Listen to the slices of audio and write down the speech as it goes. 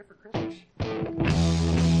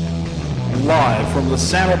Live from the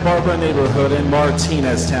Santa Barbara neighborhood in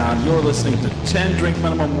Martineztown, you're listening to 10 Drink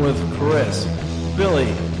Minimum with Chris, Billy,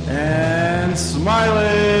 and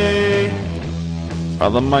Smiley. Are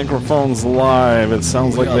the microphones live? It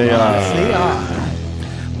sounds like they are. They are.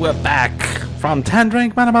 We're back from 10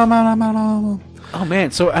 Drink Minimum. Oh, man.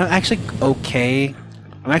 So I'm actually okay.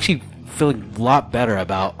 I'm actually feeling a lot better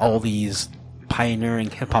about all these pioneering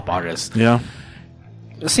hip-hop artists. Yeah.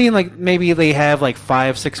 Seeing like maybe they have like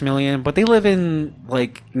 5-6 million, but they live in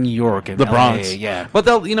like New York and The LA, Bronx. yeah. But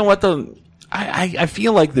they'll, you know what, though? I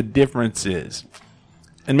feel like the difference is,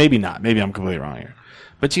 and maybe not, maybe I'm completely wrong here,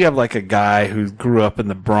 but you have like a guy who grew up in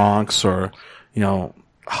the Bronx or, you know,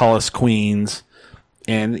 Hollis, Queens,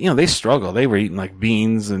 and, you know, they struggle. They were eating like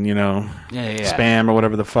beans and, you know, spam or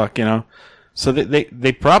whatever the fuck, you know. So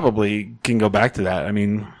they probably can go back to that. I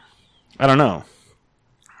mean, I don't know.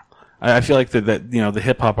 I feel like that you know, the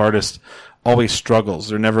hip hop artist always struggles.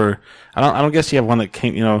 They're never. I don't guess you have one that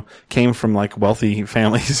came from like wealthy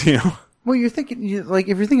families. You know. Well, you're thinking like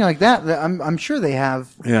if you're thinking like that, I'm sure they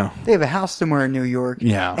have. Yeah. They have a house somewhere in New York.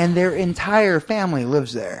 Yeah. And their entire family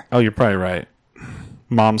lives there. Oh, you're probably right.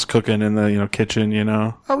 Mom's cooking in the kitchen. You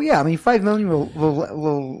know. Oh yeah, I mean $5 million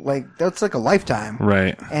will like that's like a lifetime.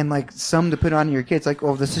 Right. And like some to put on your kids, like,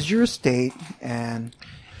 oh, this is your estate, and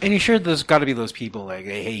And you're sure there's got to be those people like,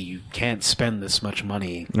 hey, you can't spend this much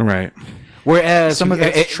money. Right. Whereas some of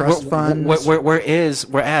it's trust funds.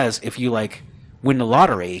 Whereas if you like win the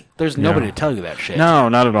lottery, there's nobody to tell you that shit. No,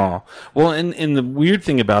 not at all. Well, and the weird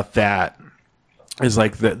thing about that is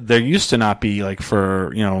like there used to not be like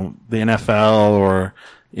for, you know, the NFL or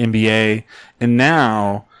NBA, and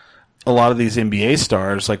now a lot of these NBA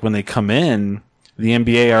stars, like when they come in, the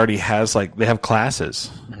NBA already has like they have classes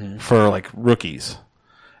for like rookies.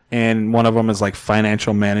 And one of them is like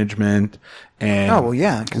financial management and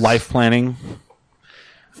life planning.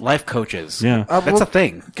 Life coaches. Yeah. That's a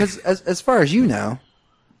thing. Because as far as you know,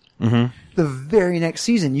 the very next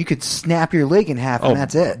season you could snap your leg in half and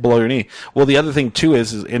that's it. Below your knee. Well, the other thing too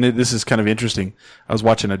is this is kind of interesting. I was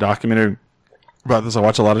watching a documentary about this. I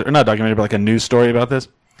watch a lot of, or not a documentary, but like a news story about this.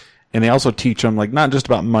 And they also teach them like not just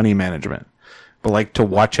about money management, but like to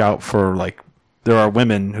watch out for like, there are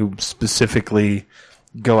women who specifically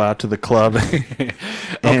go out to the club.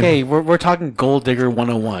 Okay, we're talking Gold Digger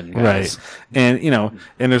 101, guys. Right. And, you know,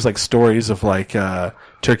 and there's like stories of like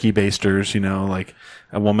turkey basters, you know, like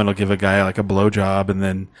a woman will give a guy like a blowjob and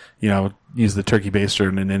then, you know, use the turkey baster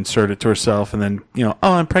and then insert it to herself and then, you know,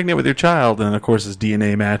 oh, I'm pregnant with your child. And then, of course, his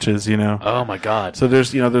DNA matches, you know. Oh, my God. So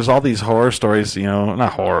there's, you know, there's all these horror stories, you know,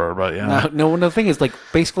 not horror, but, you know. No, the thing is, like,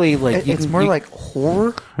 basically, like... It's more like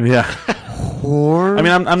horror? Yeah. Horror? I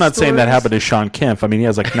mean, I'm not saying that stories? happened to Sean Kemp. I mean, he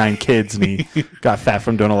has like 9 kids and he got fat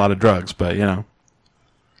from doing a lot of drugs, but, you know.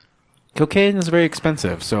 Cocaine is very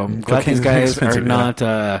expensive, so I'm glad Cocaine's these guys very expensive, are not,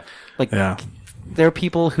 like... Yeah. There are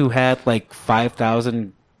people who had, like,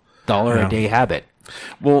 $5,000 a day habit.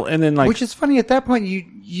 Well, and then, like... Which is funny, at that point,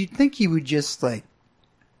 you'd think you would just, like...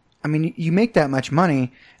 I mean, you make that much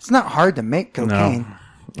money, it's not hard to make cocaine.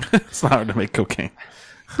 No. It's not hard to make cocaine.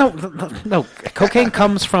 No. Cocaine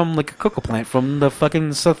comes from, like, a cocoa plant from the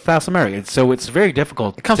fucking South America, so it's very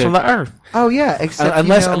difficult. It comes from the earth. Oh, yeah, except,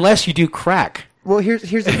 unless you do crack. Well, here's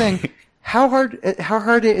the thing. How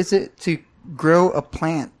hard is it to grow a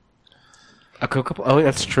plant? A cocoa? Oh,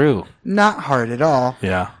 that's true. Not hard at all.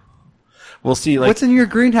 Yeah. We'll see, like... What's in your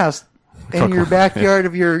greenhouse in Cocoa, your backyard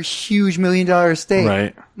of your huge $1 million estate?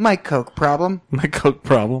 Right. My Coke problem. My coke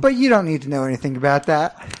problem. But you don't need to know anything about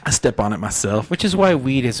that. I step on it myself. Which is why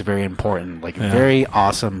weed is very important. Like, a very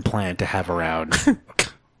awesome plant to have around.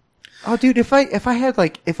 Oh, dude, if I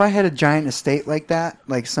had a giant estate like that,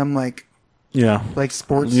 like some like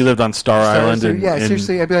sports. You lived on Star Island in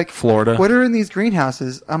seriously, I'd be like, Florida. What are in these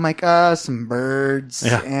greenhouses? I'm like, some birds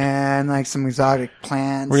and like some exotic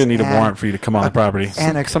plants. We're gonna need a warrant for you to come on the property.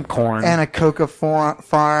 And some corn. And a coca farm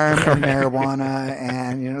and marijuana.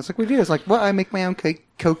 And, you know, it's like we do. It's like, well, I make my own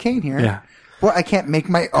cocaine here. Yeah. Well, I can't make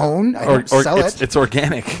my own. I don't sell it. It's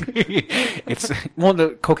organic.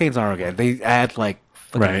 The cocaine's not organic. They add like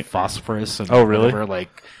phosphorus and really? whatever, like...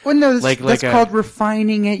 Well, no, that's called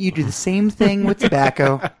refining it. You do the same thing with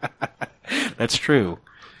tobacco. That's true.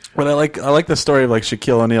 But I like the story of like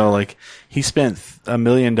Shaquille O'Neal. Like he spent $1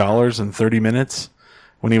 million in 30 minutes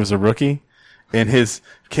when he was a rookie, and his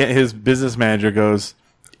business manager goes,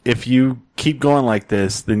 "If you keep going like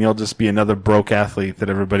this, then you'll just be another broke athlete that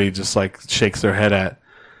everybody just like shakes their head at."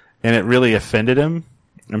 And it really offended him.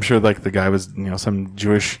 I'm sure like the guy was, you know, some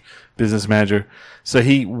Jewish business manager. So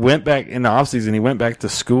he went back in the offseason, he went back to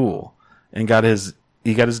school and got his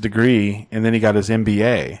he got his degree, and then he got his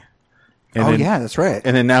MBA. And Oh then, yeah, that's right.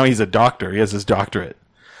 and then now he's a doctor. He has his doctorate.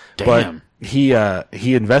 Damn. But he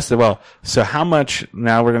invested well. So how much?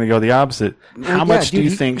 Now we're going to go the opposite. How Well, much yeah, do you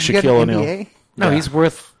dude, think he got Shaquille an O'Neal? MBA? No, Yeah. he's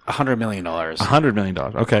worth $100 million. $100 million.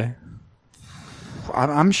 Okay.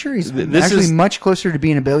 I'm sure he's This actually is- much closer to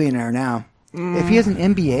being a billionaire now. If he has an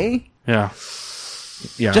MBA, Yeah.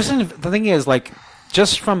 Yeah. The thing is, like,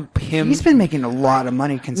 just from him, he's been making a lot of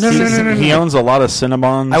money no, consistently. no. He owns a lot of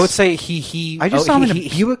Cinnabons. I would say he. I just saw him in a he-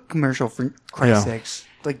 Buick commercial for Christ's Yeah. sakes,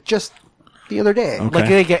 like just the other day. Okay. Like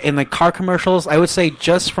they get in like car commercials. I would say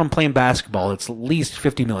just from playing basketball, it's at least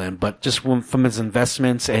 $50 million. But just from his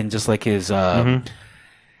investments and just like his, I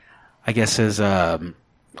guess his, what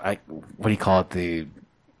do you call it?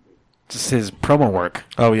 Just his promo work.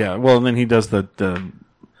 Oh yeah. Well, and then he does the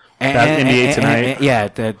That NBA Tonight yeah,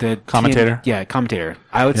 the commentator? commentator.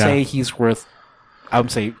 I would Yeah. say he's worth. I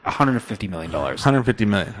would say $150 million. 150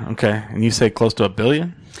 million. Okay, and you say close to $1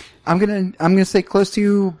 billion. I'm gonna say close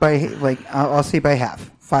to by like I'll say by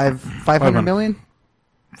half 500 million.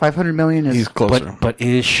 500 million is He's closer. But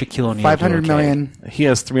is Shaquille O'Neal 500 okay? million. He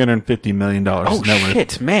has $350 million. Oh net worth.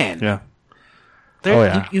 shit, man! Yeah. There, Oh,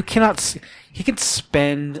 yeah. you cannot. He could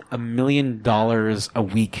spend $1 million a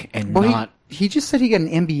week and Well, not. he just said he got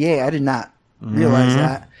an MBA. I did not realize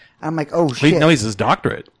that. I'm like, oh shit. No, he's his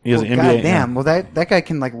doctorate. He has well, an MBA. goddamn. Well, that guy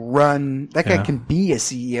can like run. That guy Yeah. can be a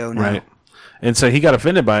CEO now. Right. And so he got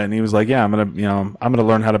offended by it, and he was like, "Yeah, I'm gonna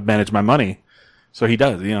learn how to manage my money." So he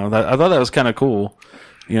does. I thought that was kind of cool.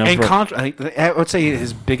 And for- I would say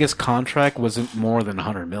his biggest contract wasn't more than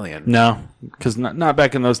 $100 million. no, because not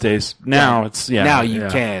back in those days. Now it's now you yeah.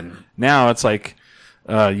 can. Now it's like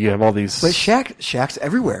you have all these. But Shaq's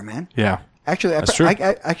everywhere, man. Yeah. Actually, That's true.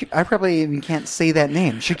 I probably even can't say that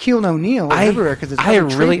name. Shaquille O'Neal is I- everywhere because it's I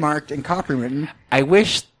probably really- trademarked and copywritten. I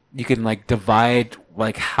wish you could like divide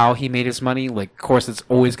like how he made his money. Like, of course, it's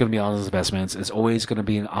always going to be on his investments. It's always going to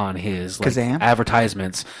be on his like Kazam?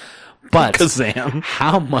 advertisements. But Kazam.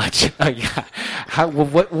 how much?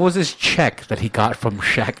 What was his check that he got from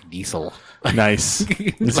Shaq Diesel? Nice.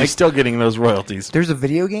 Is he still getting those royalties? There's a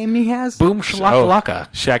video game he has. Boom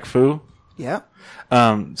shakalaka. Shaq Fu. Yep.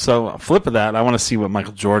 So flip of that, I want to see what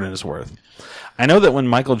Michael Jordan is worth. I know that when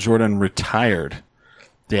Michael Jordan retired,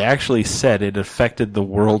 they actually said it affected the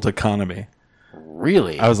world economy.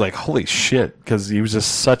 Really? I was like, holy shit, because he was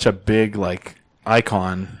just such a big like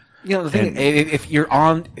icon. You know, the thing, if you're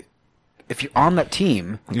on that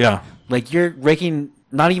team, Yeah. like you're raking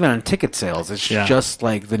not even on ticket sales. It's Yeah. just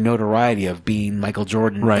like the notoriety of being Michael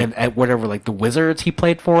Jordan, Right. And at whatever like the Wizards he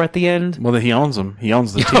played for at the end. Well, he owns them. He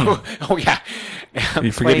owns the team. Oh yeah,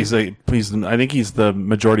 You forget he's I think he's the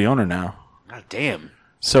majority owner now. God damn.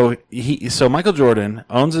 So Michael Jordan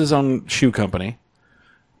owns his own shoe company,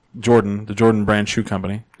 the Jordan brand shoe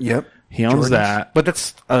company. Yep. He owns Jordans. that. But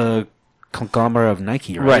that's a conglomerate of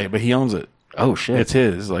Nike, right? Right, but he owns it. Oh shit. It's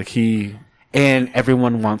his. Like he and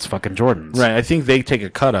everyone wants fucking Jordans. Right, I think they take a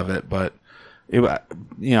cut of it, but I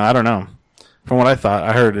don't know. From what I thought,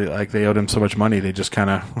 I heard like they owed him so much money, they just kind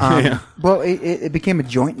of. Well, it became a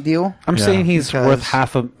joint deal. I'm Yeah. saying he's Because- worth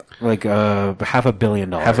half a billion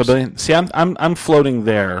dollars. $500 million. See, I'm floating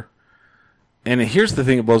there, and here's the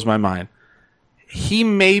thing that blows my mind. He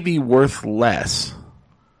may be worth less.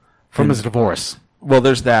 from his divorce. Well,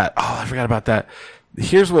 there's that. Oh, I forgot about that.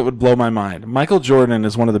 Here's what would blow my mind. Michael Jordan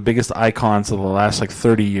is one of the biggest icons of the last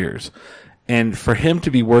 30 years. And for him to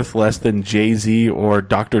be worth less than Jay-Z or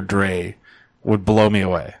Dr. Dre would blow me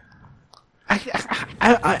away.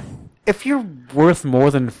 I, if you're worth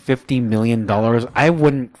more than $50 million, I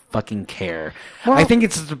wouldn't fucking care. Well- I think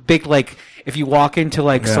it's a big, like, if you walk into,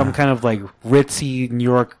 like, Yeah. some kind of, like, ritzy New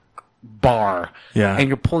York bar, Yeah. and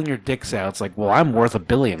you're pulling your dicks out, it's like, well, I'm worth $1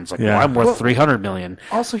 billion. It's like, Yeah. well, I'm worth Well- 300 million.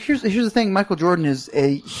 Also, here's the thing: Michael Jordan is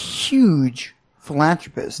a huge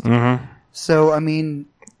philanthropist. Mm-hmm. So, I mean,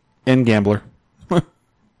 And gambler.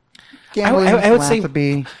 gambling, I would say-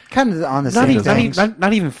 philanthropy, kind of on the Not same even, things.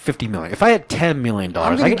 not even 50 million. If I had $10 million,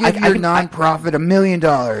 I'm going to give your nonprofit $1 million.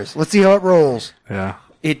 Let's see how it rolls. Yeah.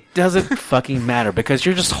 it doesn't fucking matter because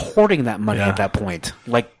you're just hoarding that money Yeah. at that point.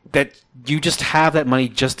 Like, that you just have that money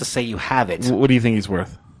just to say you have it. What do you think he's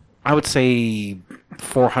worth? I would say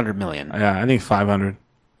 400 million. Yeah, I think 500.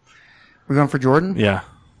 We're going for Jordan? Yeah.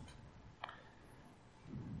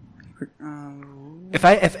 If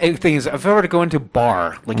I were to go into a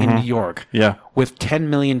bar like in New York, Yeah. with $10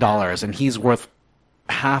 million and he's worth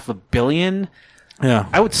 $500 million, Yeah.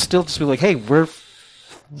 I would still just be like, hey, we're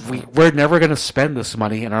never going to spend this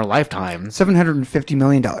money in our lifetime. $750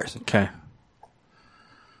 million. Okay.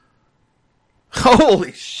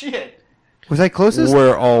 Holy shit. Was I closest?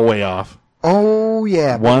 We're all way off. Oh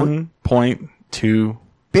yeah, $1.2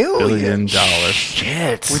 billion.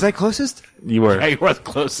 Shit. Was I closest? You were. He was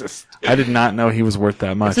closest. I did not know he was worth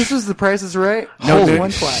that much. This was the Price is Right. No, Holy dude.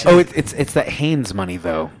 one flag. Oh, it's that Hanes money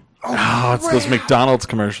though. Oh, it's those McDonald's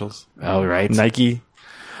commercials. Oh, right. Nike.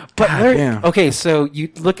 But God Larry, damn. okay, so you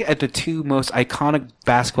look at the two most iconic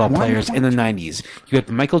basketball players in the 90s. You had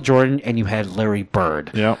Michael Jordan and you had Larry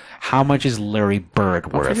Bird. Yep. How much is Larry Bird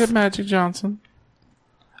Don't forget worth? Magic Johnson.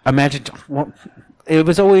 Imagine, well, it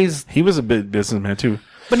was always, He was a big businessman too.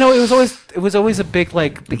 but no, it was always a big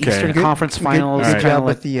like the Okay. Eastern Good- Conference Finals. Good Alright. job kinda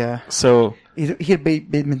with like- the. So He had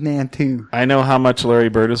big man too. I know how much Larry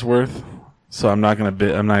Bird is worth. So I'm not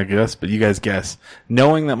gonna guess, but you guys guess.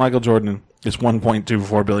 Knowing that Michael Jordan is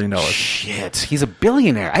 $1.24 billion. Shit, he's a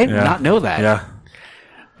billionaire. I did not know that. Yeah.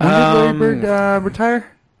 When did Larry Bird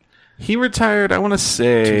retire? He retired, I want to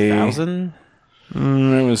say... 2000.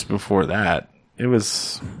 It was before that. It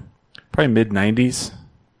was probably mid-90s.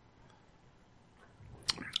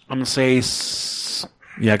 I'm gonna say,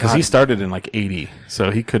 Yeah, because he started in like 80,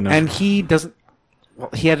 so he couldn't have... and he doesn't. Well,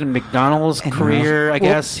 he had a McDonald's career, I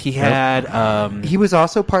guess. He had. He was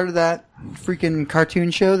also part of that freaking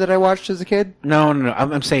cartoon show that I watched as a kid. No.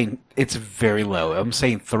 I'm saying it's very low. I'm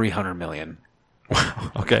saying 300 million.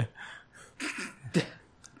 Okay.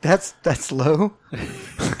 That's low.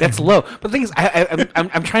 That's low. But the thing is,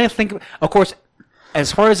 I'm trying to think. Of course,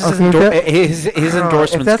 as far as his, Okay, his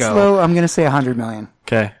endorsements If that's go, low, I'm gonna say 100 million.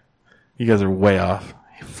 Okay. You guys are way off.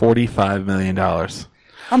 $45 million.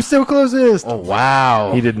 I'm still closest. oh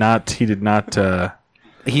wow, He did not, he did not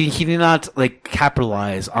like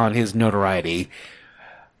capitalize on his notoriety.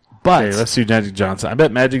 But okay, let's do Magic Johnson. I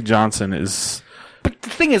bet Magic Johnson is... But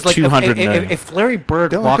the thing is, like, 200 million. if Larry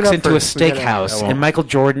Bird Don't look walks it up into first. a We gotta- steakhouse I won't. and Michael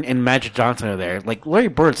Jordan and Magic Johnson are there, like Larry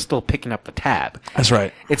Bird's still picking up the tab. That's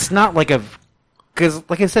right. It's not like because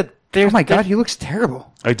like I said, Oh my god, he looks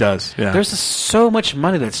terrible. It does, yeah. there's just so much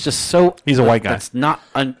money that's just so. He's a white guy. That's not.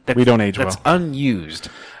 We don't age that's well. unused.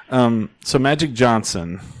 So Magic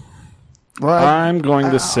Johnson, Well, I'm going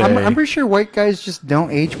to say... I'm pretty sure white guys just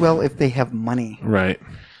don't age well if they have money. Right.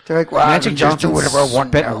 They're like, well, Magic I can just do Johnson whatever I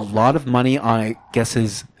want spent a now. lot of money on, I guess,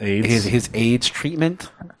 his AIDS treatment,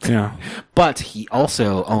 Yeah. but he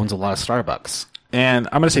also owns a lot of Starbucks. And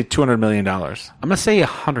I'm going to say $200 million. I'm I'm gonna say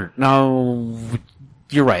 100. No,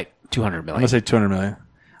 you're right. 200 million. going to say $200 million.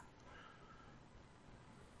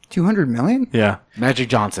 200 million? Yeah. Magic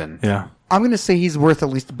Johnson. Yeah. I'm gonna say he's worth at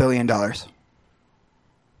least $1 billion.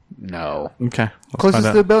 No. Okay. Let's Closest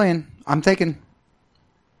find to out. $1 billion. I'm taking.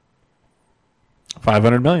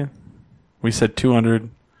 500 million. We said 200.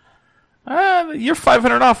 You're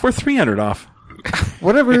 500 off. We're 300 off.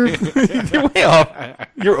 Whatever. You're way off.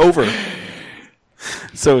 You're over.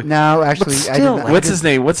 So No, actually, But I still, did not. what's his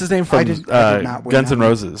name? What's his name from I did not win Guns that N' one.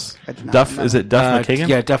 Roses? I did not Duff. win that Is it Duff McKagan?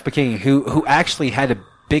 Yeah, Duff McKagan, who actually had a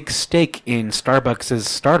big stake in Starbucks'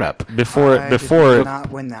 startup. Before I before did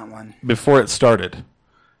not win that one. before it started,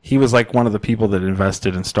 he was like one of the people that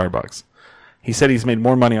invested in Starbucks. He said he's made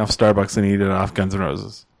more money off Starbucks than he did off Guns N'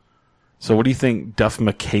 Roses. So what do you think Duff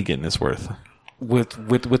McKagan is worth? With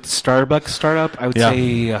Starbucks startup, I would Yeah.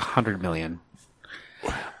 say 100 million.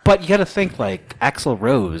 But you got to think like Axl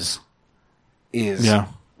Rose is. Yeah.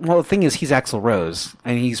 Well, the thing is, he's Axl Rose,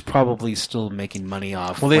 and he's probably still making money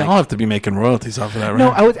off. Well, they like- all have to be making royalties off of that, right? No,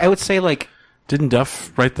 I would say like. Didn't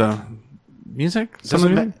Duff write the music? Some of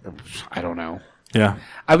the music? I don't know. Yeah.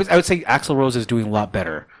 I would say Axl Rose is doing a lot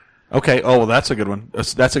better. Okay. Oh, well, that's a good one.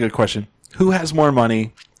 That's a good question. Who has more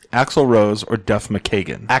money, Axl Rose or Duff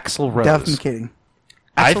McKagan? Axl Rose. Duff McKagan.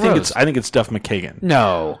 I Axl think Rose. I think it's Duff McKagan.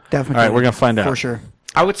 No. Duff McKagan. All right, we're gonna find out. For sure.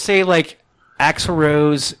 I would say like Axl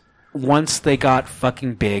Rose. Once they got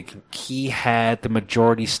fucking big, he had the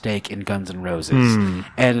majority stake in Guns N' Roses,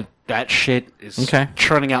 and that shit is Okay.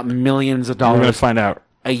 churning out millions of We're gonna dollars find out.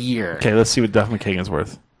 a year. Okay, let's see what Duff McKagan's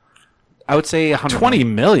worth. I would say 100 $20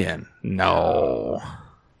 million? No,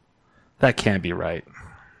 that can't be right.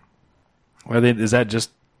 Is that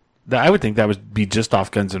just? I would think that would be just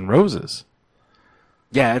off Guns N' Roses.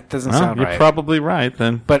 Yeah, it doesn't Well, sound you're right. probably right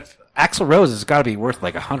then. But Axl Rose has got to be worth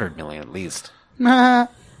like 100 million at least. Nah,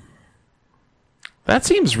 That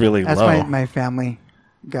seems really that's low. my family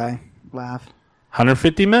guy. Laugh.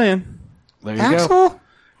 150 million. There you go. Axel?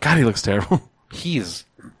 God, he looks terrible. He's.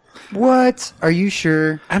 What? Are you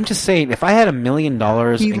sure? I'm just saying, if I had $1 million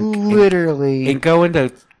He and literally. go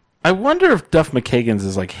into I wonder if Duff McKagan's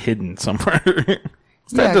is like hidden somewhere. that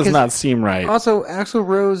Yeah, does 'cause not seem right. Also, Axl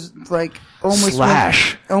Rose like almost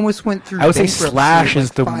Slash. went through. I would say bankruptcy, Slash like,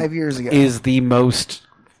 is the 5 years ago. is the most.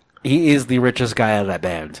 He is the richest guy out of that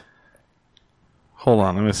band. Hold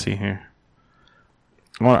on, let me see here.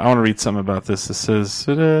 I want to read something about this. This says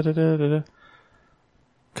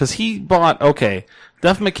because he bought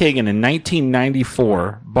Duff McKagan in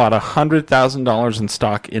 1994 bought $100,000 in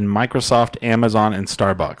stock in Microsoft, Amazon, and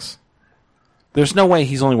Starbucks. There's no way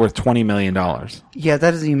he's only worth $20 million. Yeah,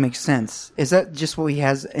 that doesn't even make sense. Is that just what he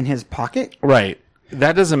has in his pocket? Right.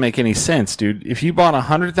 That doesn't make any sense, dude. If you bought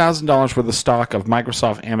 $100,000 worth of stock of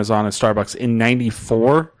Microsoft, Amazon, and Starbucks in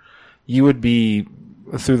 94, you would be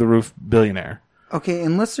through the roof billionaire. Okay,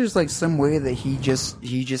 unless there's like some way that he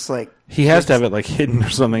just like He has to have it like hidden or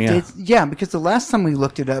something. Yeah. Yeah, because the last time we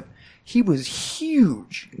looked it up, he was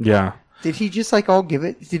huge. Yeah. Did he just like all give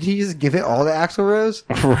it? Did he just give it all to Axl Rose?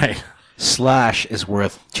 Right. Slash is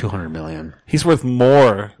worth $200 million. He's worth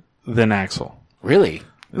more than Axl. Really?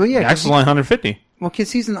 Well, yeah, Axl's only 150. well,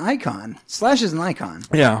 because he's an icon. Slash is an icon.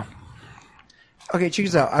 Yeah. Okay, check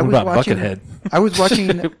this out. I What was about watching. Buckethead? I was watching.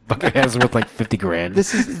 Buckethead's worth like $50,000.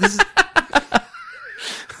 This is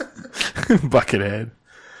Buckethead.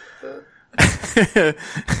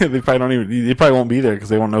 They probably don't even. They probably won't be there because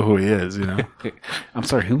they won't know who he is. You know. I'm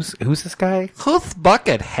sorry. Who's this guy? Who's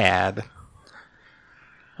Buckethead?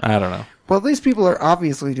 I don't know. well. These people are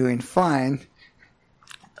obviously doing fine.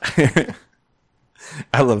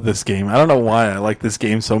 I love this game. I don't know why I like this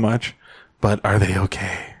game so much, but are they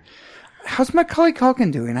okay? How's Macaulay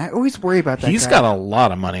Culkin doing? I always worry about that. He's guy. got a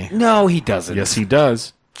lot of money. No, he doesn't. Yes, he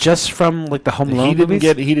does. Just from like the Home Alone He movies?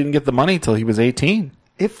 didn't get the money till he was 18.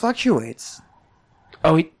 It fluctuates.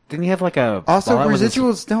 Oh, didn't he have like a... Also, fallout with his-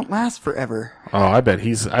 residuals don't last forever. Oh, I bet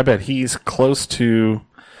he's close to.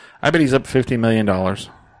 I bet he's up $50 million.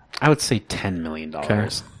 I would say $10 million. Okay.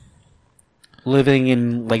 Living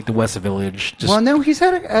in like the West Village. Just Well, no, he's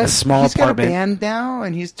had a small he's apartment. got a band now,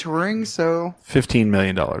 and he's touring. So, $15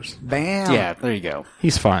 million. bam. yeah, there you go.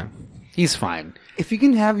 He's fine. He's fine. If you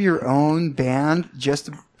can have your own band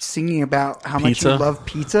just singing about how much Pizza? you love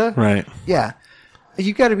pizza, Right. yeah,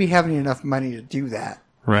 you got to be having enough money to do that.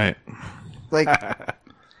 Right. Like,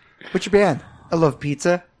 what's your band? I love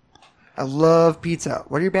pizza. I love pizza.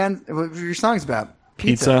 What are your songs about?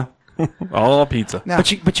 Pizza. All pizza. Now,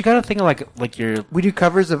 But you got to think of like your we do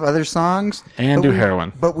covers of other songs And but do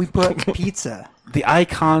heroin. but we put pizza. the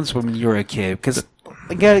icons when you were a kid, because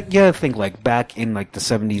you gotta think like back in like the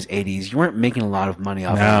 70s, 80s, you weren't making a lot of money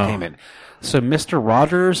off No. entertainment. So Mr.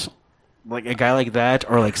 Rogers, like a guy like that,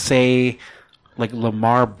 or like say like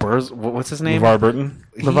Lamar Burrs, what's his name? LeVar Burton.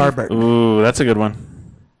 LeVar Burton. Ooh, that's a good one.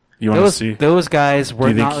 You want to see? Those guys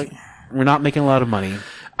were Do you think- we're not making a lot of money.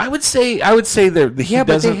 I would say that he Yeah,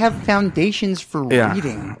 but doesn't. they have foundations for Yeah.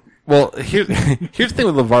 reading. Well, here's the thing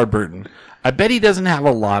with LeVar Burton. I bet he doesn't have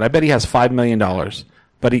a lot. I bet he has $5 million.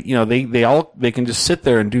 But they can just sit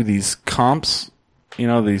there and do these comps. You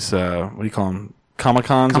know, these what do you call them?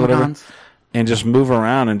 Comic-Cons or whatever, Comic-Cons. and just move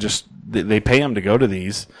around and just they pay him to go to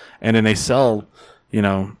these, and then they sell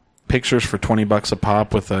pictures for $20 a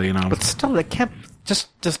pop with a But still, they can't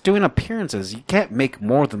just doing appearances. You can't make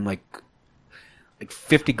more than like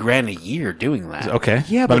 $50,000 a year doing that. okay.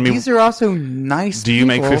 Yeah, but I mean, these are also nice. do you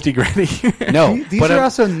make people. $50,000 a year? No, These but are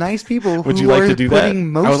also nice people Would who you like are to do that?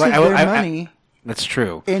 putting most I was like- of their I- money that's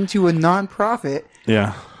true. into a nonprofit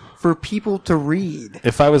Yeah. for people to read.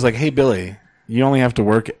 If I was like, hey Billy, you only have to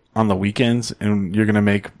work on the weekends, and you're gonna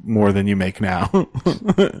make more than you make now.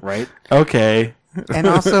 Right? Okay. And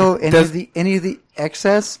also, any Does- of the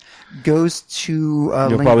excess goes to You'll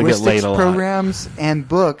probably get linguistics laid a lot. programs and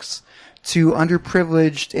books to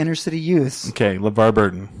underprivileged inner city youths. Okay. LeVar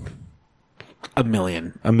Burton. $1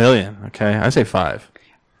 million. $1 million. Okay. I say 5.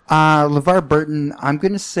 LeVar Burton, I'm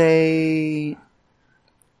going to say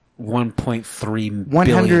 $1.3 $100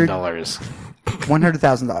 billion.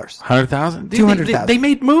 $100,000. 100,000. Dude, 200,000. They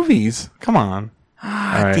made movies. Come on. All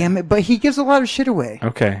right. Damn it! But he gives a lot of shit away.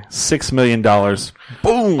 Okay. $6 million.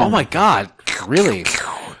 Boom. Oh my God! Really?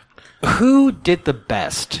 Who did the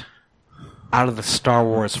best out of the Star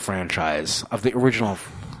Wars franchise of the original?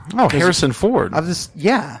 Oh, Harrison Ford. Of this,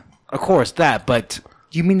 yeah. Of course, that. But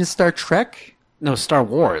Do you mean the Star Trek? no, Star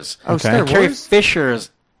Wars. Oh, Okay. Star Carrie Wars.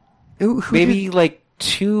 Fisher's Who maybe did- like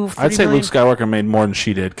 2. I'd say Luke Skywalker made more than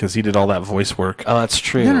she did because he did all that voice work. Oh, that's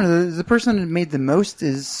true. No. The person that made the most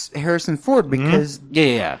is Harrison Ford because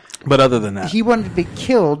Yeah. But other than that, he wanted to be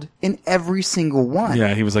killed in every single one.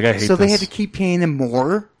 yeah, he was like, I hate So this. they had to keep paying him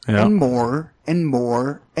more Yeah. and more and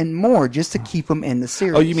more and more just to keep him in the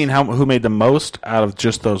series. Oh, you mean who made the most out of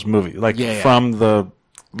just those movies? Like Yeah.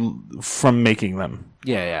 from making them?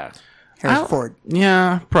 Yeah. Harrison Ford?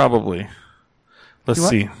 Yeah, probably. Let's You what?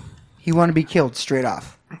 see. He wanted to be killed straight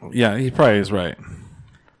off. Yeah, he probably is right.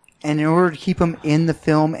 And in order to keep him in the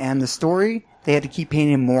film and the story, they had to keep paying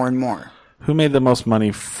him more and more. Who made the most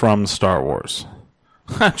money from Star Wars?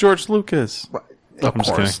 George Lucas. Of I'm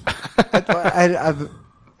just course.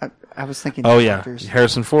 I was thinking. Oh yeah, actors.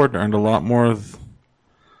 Harrison Ford earned a lot more.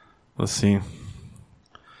 Let's see.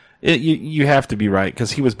 You have to be right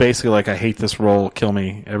because he was basically like, I hate this role, kill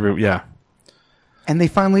me. And they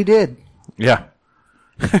finally did. Yeah.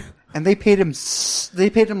 And they paid him. They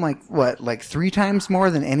paid him like 3 times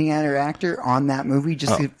more than any other actor on that movie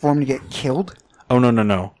just for him to get killed. Oh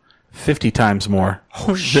no, 50 times more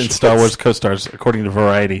than Star Wars co-stars, according to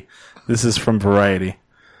Variety. This is from Variety,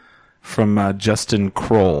 from Justin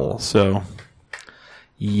Kroll. So,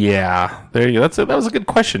 yeah, there you go. That was a good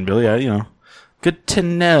question, Billy. Good to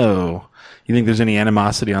know. You think there's any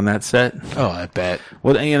animosity on that set? Oh, I bet.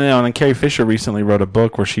 Well, and Carrie Fisher recently wrote a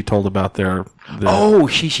book where she told about their.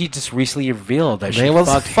 She just recently revealed that she was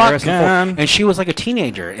fucked Harrison Ford, fucking- and she was like a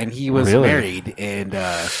teenager, and he was Really? married, and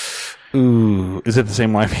Ooh, is it the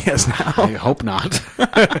same life he has now? I hope not.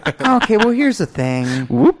 Okay, well here's the thing.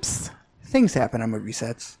 Whoops. Things happen on movie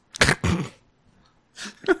sets.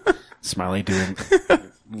 Smiley doing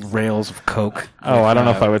rails of coke. Oh, I don't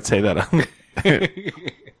know if I would say that.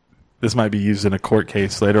 This might be used in a court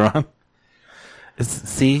case later on.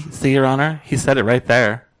 See, Your Honor? He said it right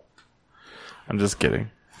there. I'm just kidding.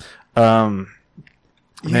 Man,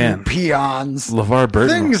 You peons. LeVar Burton.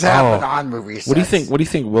 Things happen on movie sets. What do you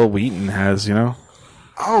think Will Wheaton has,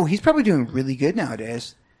 Oh, he's probably doing really good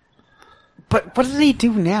nowadays. But what do they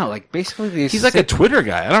do now? Like basically, He's like a Twitter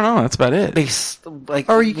guy. I don't know. That's about it.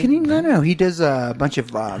 Or are you kidding? No. He does a bunch of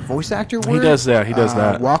voice actor work. He does that. He does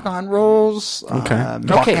that. Walk-on roles.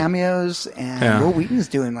 Okay. Cameos, and Will Wheaton's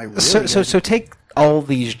doing like really so good. take all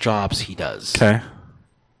these jobs he does. Okay.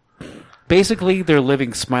 Basically, they're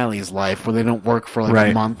living Smiley's life where they don't work for like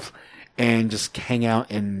Right. a month and just hang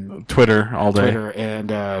out in Twitter all day. Twitter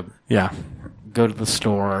and Yeah. go to the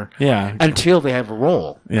store. Yeah. Until they have a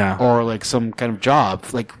role. Yeah. Or like some kind of job.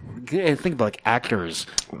 Like think about like actors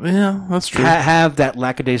Yeah, that's true. have that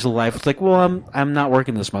lackadaisical life. It's like, well, I'm not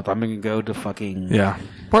working this month. I'm going to go to fucking Yeah.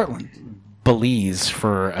 Portland. Belize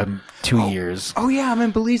for 2 years. Oh yeah, I'm in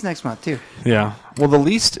Belize next month too. Yeah. Well,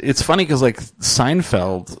 it's funny because like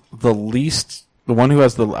Seinfeld, the one who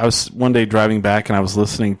has I was one day driving back and I was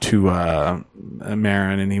listening to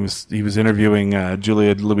Maron and he was interviewing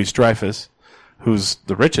Julia Louis-Dreyfus, who's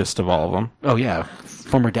the richest of all of them. Oh yeah,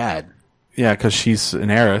 former dad. Yeah, because she's an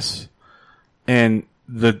heiress. And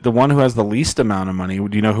the one who has the least amount of money,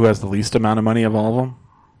 do you know who has the least amount of money of all of them?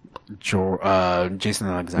 Jason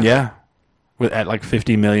Alexander. Yeah. At like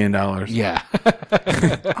 $50 million. Yeah.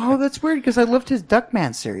 Oh, that's weird because I loved his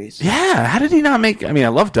Duckman series. Yeah. How did he not make... I mean, I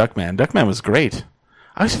love Duckman. Duckman was great.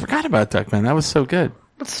 I always forgot about Duckman. That was so good.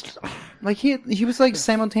 Like he was like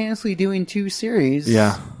simultaneously doing 2 series.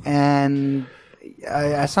 Yeah. And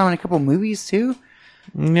I saw him in a couple movies too.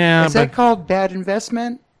 Yeah. Is that called Bad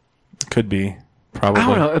Investment? Could be. Probably. I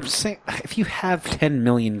don't know. I'm saying, if you have $10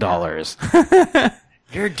 million,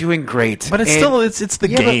 you're doing great. But it's And still... It's the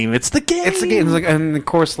game. It's the game. It's the game. Like, and of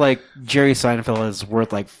course, like Jerry Seinfeld is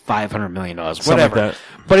worth like $500 million. Something Whatever. like that.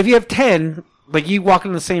 But if you have 10, like you walk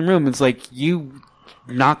in the same room, it's like you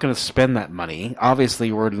not going to spend that money.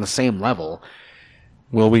 Obviously, we're in the same level.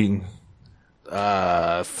 Will Wheaton.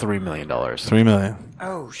 $3 million. $3 million.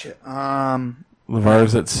 Oh shit.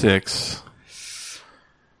 LeVar's at 6.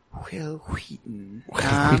 Will Wheaton.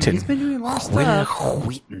 Wheaton. He's been doing a lot of stuff.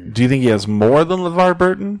 Wheaton. Do you think he has more than LeVar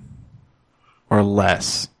Burton? Or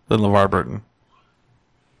less than LeVar Burton?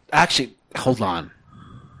 Actually, hold on.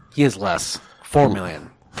 He is less. $4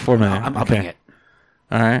 million. $4 million. I'm upping it.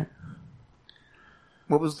 All right.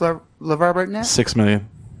 What was LeVar Burton at? $6 million.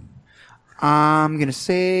 I'm gonna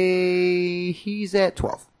say he's at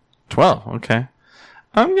 12. 12. Okay.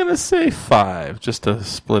 I'm gonna say 5 just to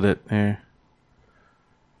split it here.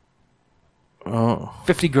 Oh,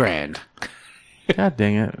 $50,000. God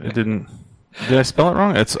dang it! It didn't. Did I spell it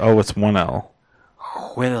wrong? It's 1 L.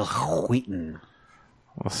 Will Wheaton.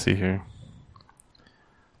 Let's see here.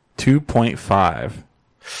 2.5.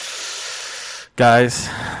 Guys,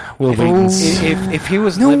 Will Wheaton's If he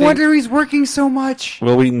was No living, wonder he's working so much.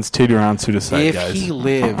 Will Wheaton's tutor on Sudicide, if guys. he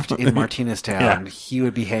lived in Martinez Town, Yeah. he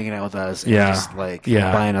would be hanging out with us and Yeah. just like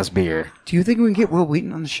Yeah. buying us beer. Do you think we can get Will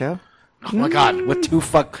Wheaton on the show? Oh my god, with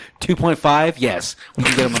 2.5, yes, we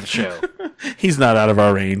can get him on the show. He's not out of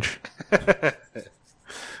our range.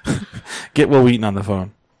 Get Will Wheaton on the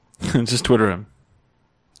phone. Just Twitter him.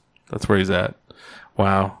 That's where he's at.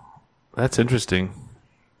 Wow. That's interesting.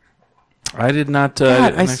 I did not. God,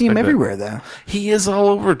 I didn't see him expect that. everywhere though. He is all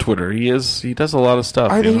over Twitter. He does a lot of stuff.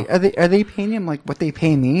 Are you they know? are they paying him like what they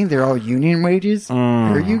pay me? They're all union wages.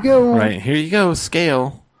 Here you go. Right. Here you go.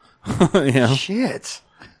 Scale. Yeah. Shit.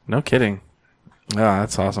 No kidding. Oh,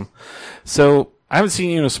 that's awesome. So I haven't seen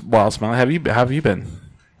you in a while, Smiley. How have you been?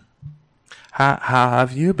 How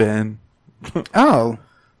have you been? Oh,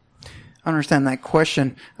 I don't understand that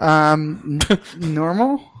question.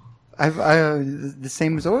 Normal? The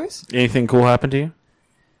same as always? Anything cool happened to you?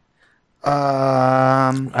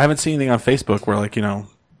 Um, I haven't seen anything on Facebook where, like,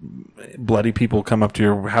 bloody people come up to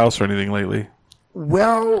your house or anything lately.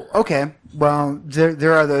 well, okay. Well,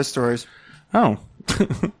 there are those stories. Oh.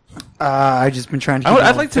 I've just been trying to.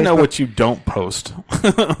 I'd like to know what you don't post.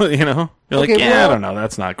 You're like, Okay, I well- don't know.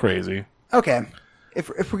 That's not crazy. Okay,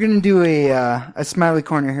 if we're gonna do a smiley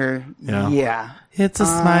corner here, yeah. It's a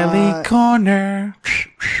smiley corner.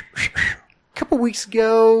 A couple weeks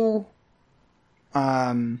ago,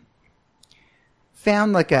 found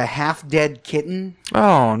like a half dead kitten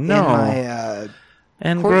Oh, no. in my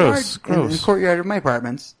and courtyard, gross. in the Gross. courtyard of my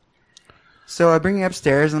apartments. So I bring it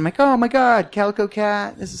upstairs, and I'm like, "Oh my god, calico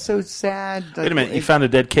cat! This is so sad." Wait a minute. You found a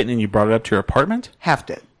dead kitten and you brought it up to your apartment? half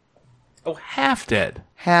dead, Oh, half dead.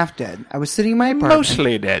 half dead. I was sitting in my apartment.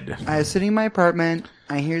 Mostly dead. I was sitting in my apartment.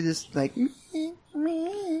 I hear this like,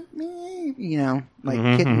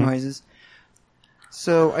 like kitten noises.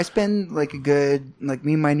 So I spend like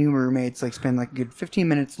me and my new roommates spend like a good 15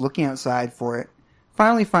 minutes looking outside for it.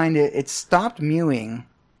 Finally find it. It stopped mewing.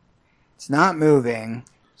 It's not moving.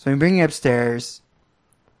 So I bring it upstairs,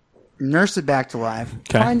 nurse it back to life,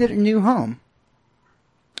 Okay. find it a new home.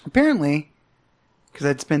 Apparently, because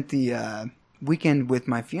I'd spent the weekend with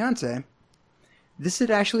my fiance, this had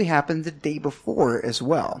actually happened the day before as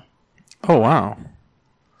well. Oh, wow.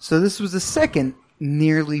 So this was the second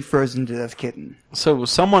nearly frozen to death kitten. So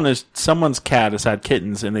someone's cat has had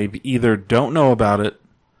kittens and they either don't know about it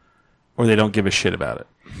or they don't give a shit about it.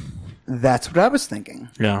 That's what I was thinking.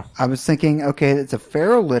 Yeah. I was thinking, okay, it's a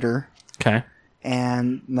feral litter, Okay.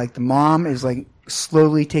 and like the mom is like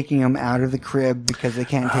slowly taking them out of the crib because they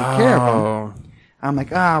can't take care of them. Oh. I'm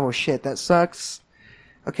like, well, shit, that sucks.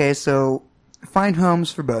 Okay, so find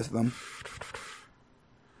homes for both of them.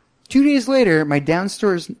 2 days later, my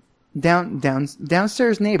downstairs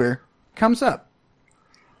neighbor comes up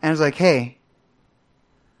and is like, "Hey,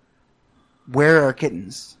 where are our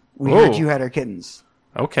kittens? We heard Whoa. you had our kittens."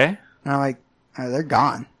 Okay. And I'm like, "They're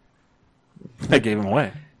gone. I gave him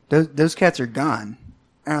away. Those cats are gone."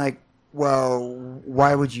 And I'm like, "Well,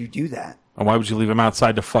 why would you do that?" And why would you leave him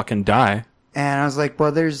outside to fucking die? And I was like,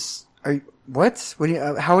 "Well, there's what? What do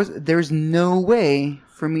you, there's no way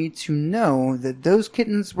for me to know that those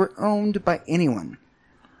kittens were owned by anyone.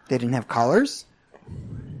 They didn't have collars.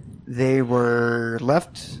 They were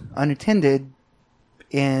left unattended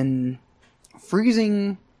in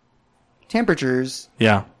freezing temperatures,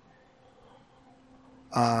 Yeah.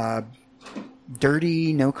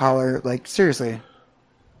 dirty, no collar. Like, seriously.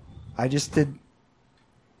 I just did.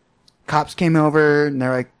 Cops came over and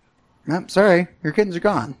they're like, "Nope, sorry, your kittens are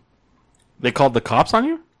gone." They called the cops on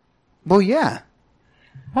you? Well, yeah.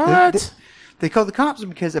 What? They called the cops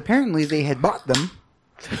because apparently they had bought them.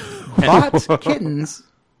 Bought kittens.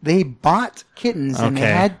 They bought kittens and they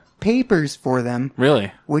Okay. had papers for them,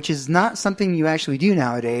 Really? which is not something you actually do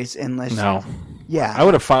nowadays unless... No. Yeah. I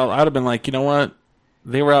would have filed. I would have been like, you know what?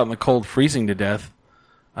 They were out in the cold, freezing to death.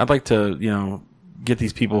 I'd like to, get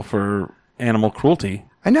these people for animal cruelty.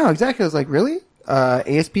 I know, exactly. I was like, really?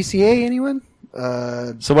 ASPCA, anyone?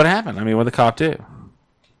 So what happened? I mean, what did the cop do?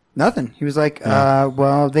 Nothing. He was like, Yeah.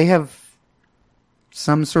 well, they have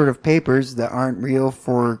some sort of papers that aren't real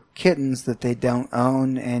for kittens that they don't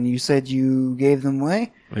own, and you said you gave them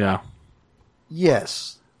away? Yeah.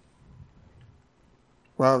 Yes.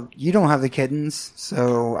 Well, you don't have the kittens,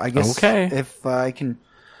 so I guess Okay. if I can...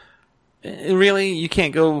 Really? You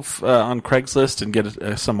can't go on Craigslist and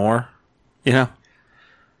get some more?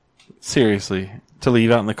 Seriously. To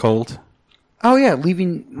leave out in the cold? Oh, yeah,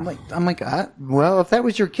 leaving... I'm like, well, if that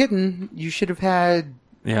was your kitten, you should have had...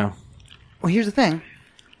 Yeah. Well, here's the thing.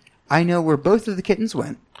 I know where both of the kittens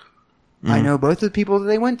went. I know both of the people that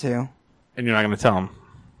they went to. And you're not going to tell them?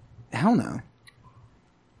 Hell no.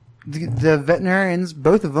 The veterinarians,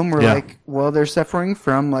 both of them were Yeah. like, well, they're suffering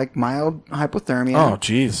from mild hypothermia. Oh,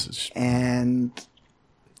 jeez. And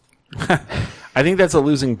I think that's a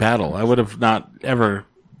losing battle. I would have not ever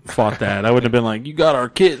fought that. I would have been like, you got our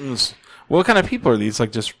kittens. What kind of people are these?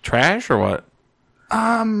 Like just trash or what?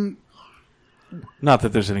 Not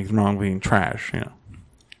that there's anything wrong with being trash,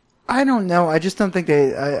 I don't know. I just don't think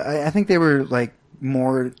they. I think they were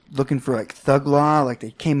more looking for thug law. Like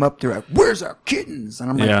they came up, they're like, "Where's our kittens?" And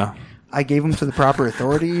I'm like, Yeah. I gave them to the proper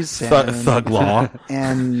authorities. And, Thug law.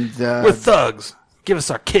 And We're thugs. Give us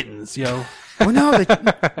our kittens, yo. well, no,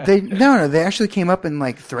 they actually came up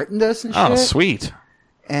and threatened us and shit. Oh, sweet.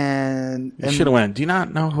 and You should have went. Do you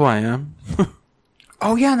not know who I am?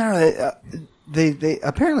 oh yeah, no, they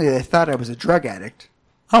apparently they thought I was a drug addict.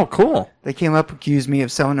 Oh, cool. They came up, accused me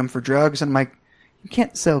of selling them for drugs, and I'm like, you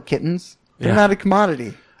can't sell kittens. They're Yeah. not a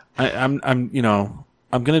commodity. I'm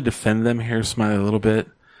I'm gonna defend them here, Smiley, a little bit.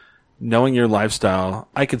 Knowing your lifestyle,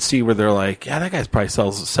 I could see where they're like, yeah, that guy's probably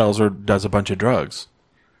sells or does a bunch of drugs.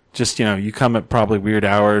 Just, you come at probably weird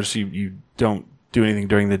hours. You don't do anything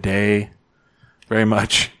during the day very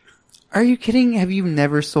much. Are you kidding? Have you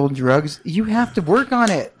never sold drugs? You have to work on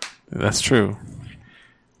it. That's true.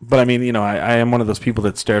 But I mean, I am one of those people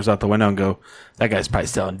that stares out the window and go, that guy's probably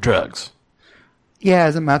selling drugs. Yeah,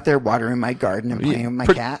 as I'm out there watering my garden and playing with my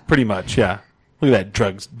cat. Pretty much, yeah. Look at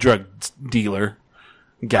that drug dealer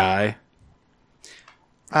guy.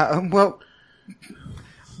 Well,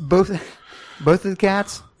 both of the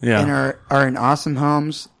cats Yeah. are in awesome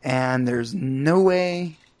homes, and there's no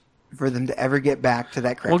way for them to ever get back to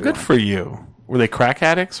that crappy Well, good one. for you. Were they crack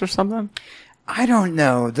addicts or something? I don't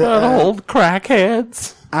know. The old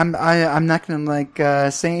crackheads. I'm not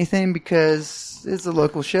gonna say anything because it's a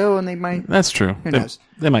local show, and they might. That's true. Who knows?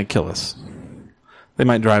 They might kill us. They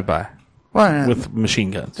might drive by Well, I don't know. with machine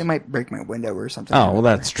guns. They might break my window or something. Oh, well,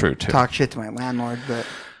 that's true too. Talk shit to my landlord, but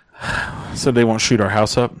So they won't shoot our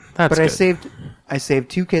house up. That's I good. I saved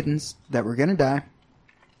 2 kittens that were gonna die,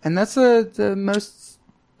 and that's the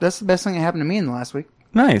best thing that happened to me in the last week.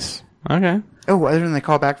 Nice. Okay. Oh, other than they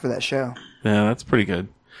call back for that show. Yeah, that's pretty good.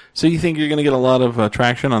 So you think you're going to get a lot of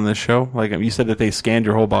traction on this show? Like you said that they scanned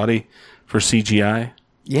your whole body for CGI.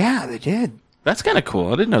 Yeah, they did. That's kind of cool.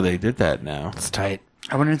 I didn't know they did that now. It's tight.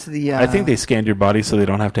 I went into the. I think they scanned your body so they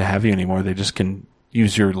don't have to have you anymore. They just can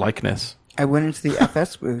use your likeness. I went into the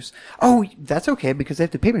FS booth. Oh, that's okay because they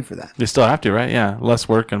have to pay me for that. They still have to, right? Yeah. Less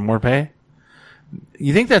work and more pay.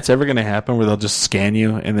 You think that's ever going to happen where they'll just scan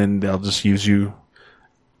you and then they'll just use you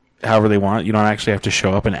however they want? You don't actually have to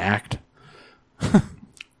show up and act?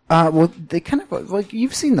 Well, they kind of like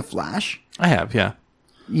you've seen The Flash. I have, yeah.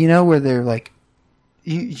 You know where they're like,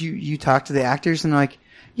 you talk to the actors and they're like,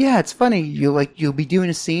 yeah, it's funny. You'll be doing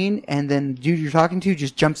a scene and then the dude you're talking to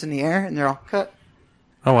just jumps in the air and they're all cut.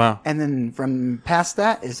 Oh, wow. And then from past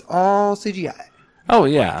that is all CGI. Oh,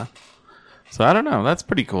 yeah. So I don't know. That's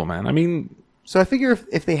pretty cool, man. I mean, So I figure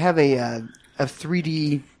if they have a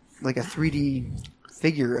 3D like a 3D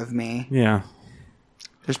figure of me, yeah.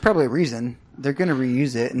 there's probably a reason they're going to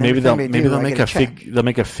reuse it. And Maybe every they'll time they do, I make get a check. they'll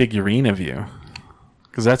make a figurine of you,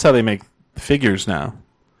 because that's how they make figures now.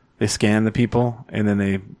 They scan the people and then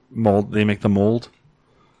they make the mold.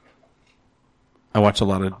 I watch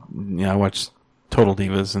I watch Total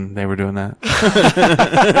Divas and they were doing that.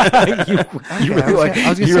 You I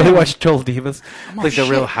was gonna say, watch Total Divas? Oh, Like the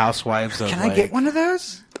Real shit. Housewives of Can I get one of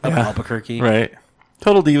those? of Yeah. Albuquerque. Right.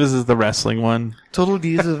 Total Divas is the wrestling one. Total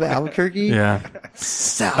Divas of Albuquerque? Yeah.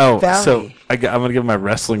 South Oh, Valley. so I'm going to give my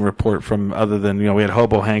wrestling report from other than, we had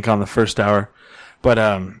Hobo Hank on the first hour. But,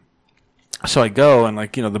 so I go and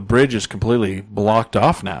the bridge is completely blocked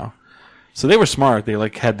off now. So they were smart. They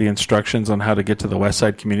had the instructions on how to get to the West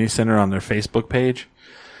Side Community Center on their Facebook page.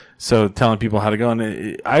 So telling people how to go.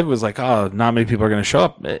 And I was like, oh, not many people are going to show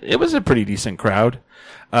up. It was a pretty decent crowd.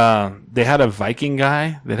 They had a Viking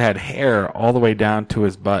guy that had hair all the way down to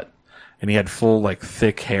his butt. And he had full,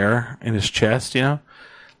 thick hair in his chest, he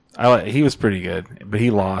was pretty good, but he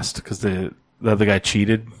lost because the other guy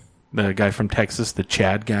cheated. The guy from Texas, the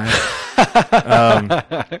Chad guy.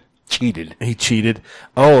 Cheated. He cheated.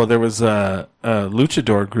 Oh, there was a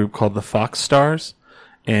luchador group called the Fox Stars,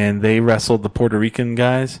 and they wrestled the Puerto Rican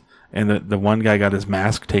guys, and the one guy got his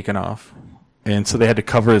mask taken off. And so they had to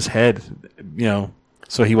cover his head,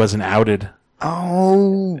 so he wasn't outed,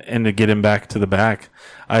 Oh, and to get him back to the back.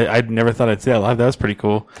 I never thought I'd see that live. That was pretty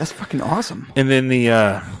cool. that's fucking awesome. And then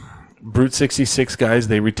the Brute 66 guys,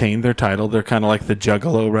 they retained their title. They're kind of like the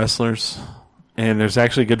Juggalo wrestlers. And there's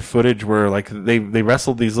actually good footage where they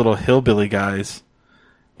wrestled these little hillbilly guys.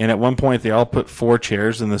 And at one point they all put 4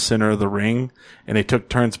 chairs in the center of the ring and they took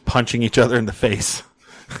turns punching each other in the face.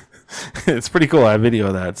 It's pretty cool. I have video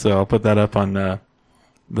of that, so I'll put that up on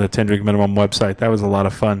the 10 Drink Minimum website. That was a lot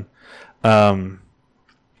of fun. The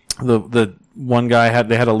one guy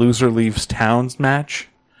had a loser leaves towns match,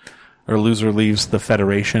 or loser leaves the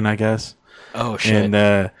federation, I guess. Oh shit!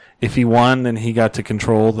 And if he won, then he got to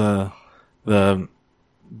control the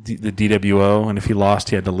DWO, and if he lost,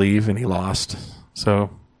 he had to leave, and he lost. So,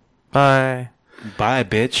 bye. Bye,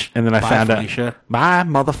 bitch. And then I Bye, found Felicia. out, bye,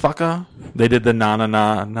 motherfucker. They did the na na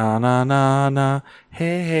na na na na na,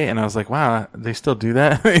 hey hey, and I was like, wow, they still do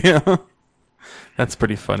that. That's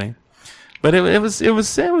pretty funny. But it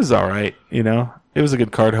was all right. It was a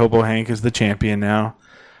good card. Hobo Hank is the champion now.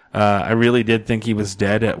 I really did think he was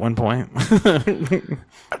dead at one point.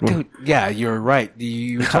 Dude, yeah, you're right.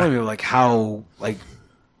 You were telling me like how like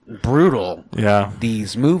brutal Yeah.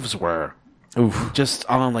 these moves were. Oof. Just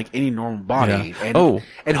on like any normal body. Yeah.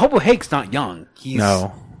 And Hobo Hank's not young. He's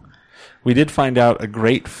No. We did find out a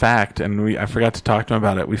great fact, and I forgot to talk to him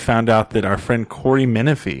about it. We found out that our friend Corey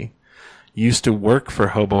Menifee used to work for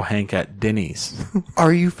Hobo Hank at Denny's.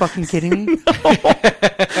 Are you fucking kidding me?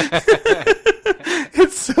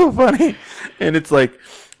 It's so funny. And it's like,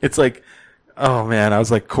 oh man, I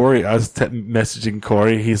was like, Corey, I was messaging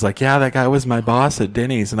Corey. He's like, yeah, that guy was my boss at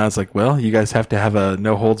Denny's. And I was like, well, you guys have to have a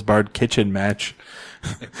no holds barred kitchen match.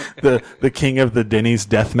 the king of the Denny's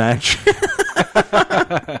death match.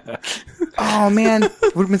 Oh man,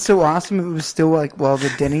 would have been so awesome if it was still like, well,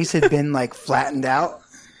 the Denny's had been like flattened out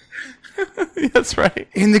That's right.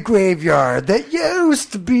 in the graveyard that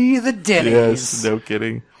used to be the Denny's. Yes, no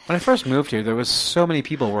kidding. When I first moved here, there was so many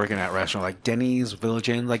people working at restaurant like Denny's, Village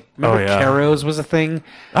Inn. Like, remember yeah. Caro's was a thing?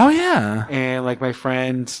 Oh yeah. And like my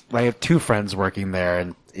friends, I have 2 friends working there,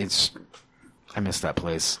 and I miss that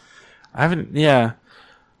place. I haven't. Yeah,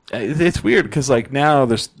 it's weird because like now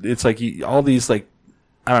it's like all these like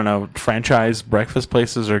I don't know franchise breakfast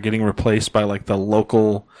places are getting replaced by like the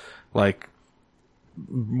local like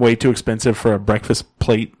way too expensive for a breakfast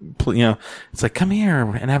plate. You know, it's like come here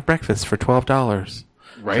and have breakfast for $12.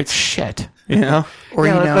 Right? Shit. You know. Or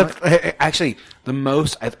Yeah, you know, actually, the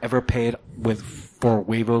most I've ever paid for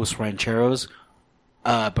Huevos Rancheros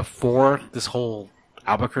before this whole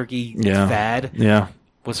Albuquerque fad Yeah.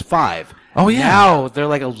 was $5. Oh, yeah. Now they're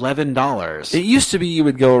like $11. It used to be you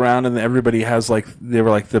would go around and everybody has like they were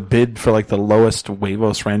like the bid for like the lowest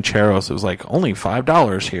Huevos Rancheros. It was like only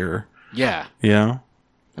 $5 here. Yeah, You know,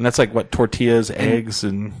 and that's like what tortillas, eggs,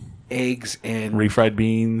 and eggs and refried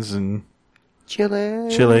beans and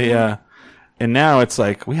chili. yeah. And now it's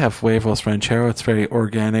like we have Huevos Ranchero. It's very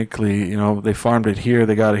organically, you know, they farmed it here,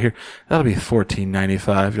 they got it here. That'll be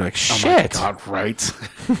 $14.95. You're like, shit. Oh my God, right?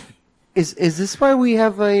 Is this why we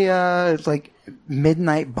have a like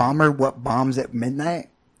midnight bomber? What bombs at midnight?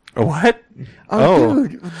 What? Oh,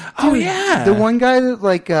 dude. Oh, yeah. The one guy that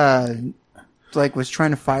like was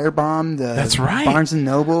trying to firebomb the That's right. Barnes and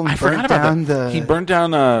Noble. And I forgot about that. He burned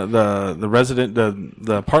down the resident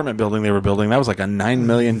the apartment building they were building. That was like a $9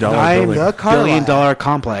 million building. the $1 billion Carlisle.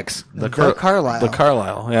 complex. The Carlisle. The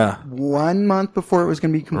Carlisle, yeah. 1 month before it was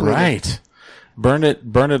going to be completed. Right. Burn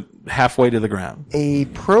it halfway to the ground. A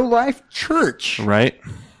pro-life church. Right.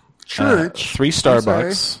 Church. 3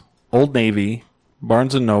 Starbucks, Old Navy,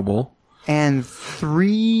 Barnes and Noble. And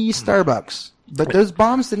 3 Starbucks. But those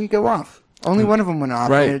bombs didn't go off. Only one of them went off.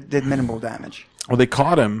 Right. And it did minimal damage. Well, they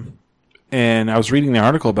caught him, and I was reading the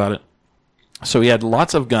article about it. So he had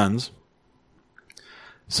lots of guns,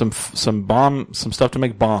 some stuff to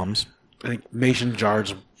make bombs. I think mason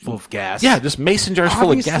jars full of gas. Yeah, just mason jars full of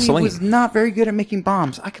Obviously, gasoline. he was not very good at making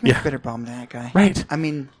bombs. I can make Yeah. a better bomb than that guy. Right. I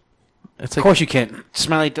mean, It's Of like course you can't.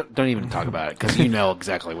 Smiley, don't even talk about it because you know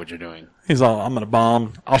exactly what you're doing. he's all, I'm gonna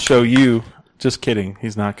bomb. I'll show you. Just kidding.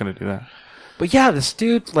 He's not gonna do that. But yeah, this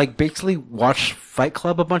dude like basically watched Fight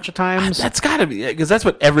Club a bunch of times. That's gotta be because that's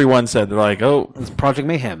what everyone said. They're like, oh, It's Project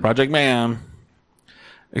Mayhem. Project Mayhem.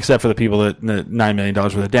 Except for the people that $9 million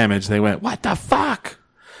worth of damage, they went, what the fuck?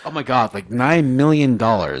 Oh my God, like $9 million,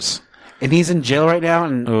 and he's in jail right now.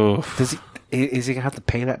 And Oof. is he gonna have to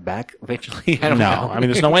pay that back eventually? I don't No, know. I mean,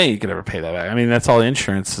 there's no way you could ever pay that back. I mean, that's all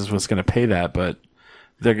insurance is what's going to pay that. But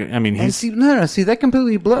I mean, and he's see that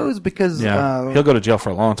completely blows because he'll go to jail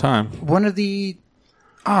for a long time. one of the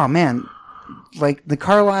like the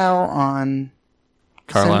Carlisle on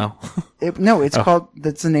Carlisle, it's called,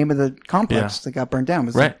 that's the name of the complex that got burned down,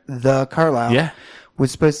 was Right. the Carlisle. Yeah.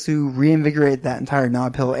 Was supposed to reinvigorate that entire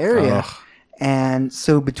Nob Hill area. Ugh. And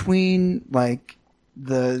so between like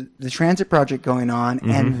the transit project going on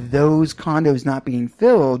and those condos not being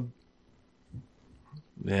filled,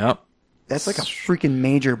 yep. that's like a freaking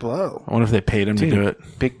major blow. I wonder if they paid him to do it.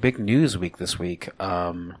 Big news week this week.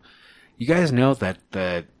 You guys know that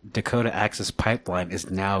the Dakota Access Pipeline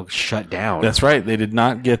is now shut down. That's right. They did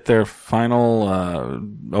not get their final.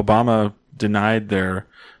 Obama denied their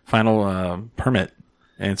final permit,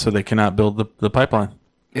 and so they cannot build the pipeline.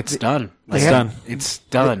 It's done. It's done. It's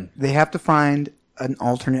done. They have to find an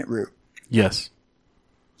alternate route. Yes.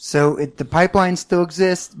 So the pipeline still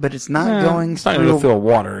exists, but it's not going It's not going to through. fill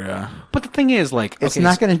water. Yeah. But the thing is, like, It's okay,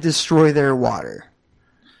 not going to destroy their water.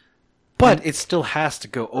 but it still has to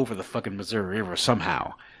go over the fucking Missouri River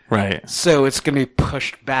somehow. Right. So it's going to be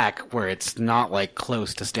pushed back where it's not like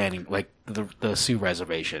close to standing like the Sioux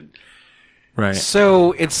Reservation. Right.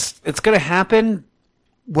 So it's going to happen,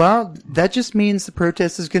 Well, that just means the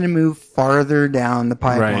protest is going to move farther down the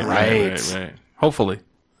pipeline. Right. Hopefully.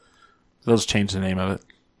 They'll just change the name of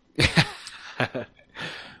it.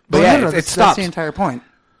 But yeah, no, it that's stopped. the entire point.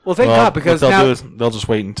 Well, thank God, because what they'll now do is they'll just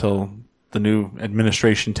wait until the new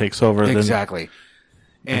administration takes over. exactly,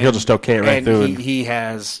 And he'll just okay it right and through. He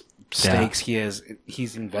has stakes.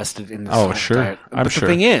 He's invested in this. Oh, whole sure. entire- I'm but sure.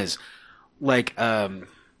 the thing is, like,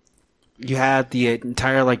 you had the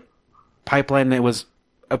entire like pipeline that was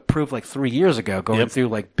approved like 3 years ago, going through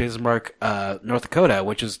like Bismarck, North Dakota,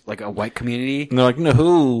 which is like a white community. And they're like,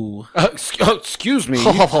 no. Excuse me,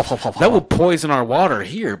 that will poison our water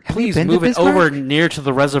here. Please been to move it Bismarck? over near to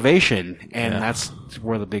the reservation, and that's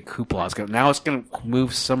where the big hoopla is going. Now it's going to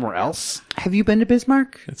move somewhere else Have you been to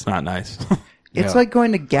Bismarck? It's not nice. It's Yeah. like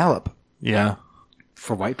going to Gallup. Yeah.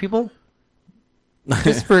 for white people. Have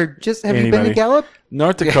you been to Anybody. Gallup?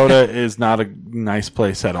 North Dakota is not a nice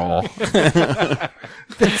place at all.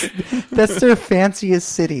 That's their fanciest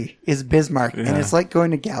city is Bismarck, and Yeah. it's like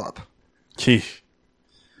going to Gallup. Sheesh.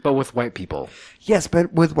 But with white people. Yes,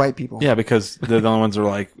 but with white people. Yeah, because they're the only ones who are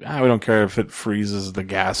like, we don't care if it freezes the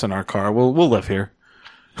gas in our car. We'll live here.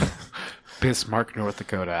 Bismarck, North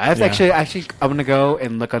Dakota. I have Yeah. to actually, I'm gonna go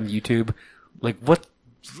and look on YouTube, like what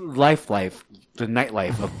life, the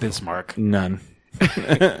nightlife of Bismarck. None.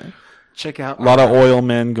 Check out A lot of oil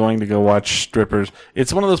men going to go watch strippers.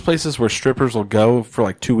 It's one of those places where strippers will go for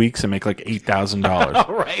like 2 weeks and make like $8,000.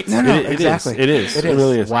 right. No, no, It exactly. is. It It is.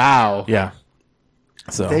 really is. Wow. Yeah.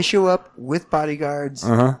 So. They show up with bodyguards,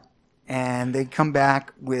 Uh-huh. and they come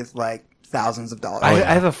back with like thousands of dollars. I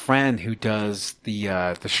have a friend who does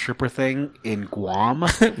the stripper thing in Guam.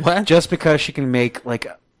 What? Just because she can make like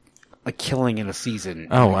a killing in a season.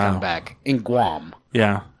 Oh, and wow. Come back in Guam.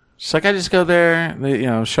 Yeah. She's like, I just go there,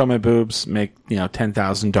 show my boobs, make,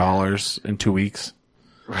 $10,000 in 2 weeks.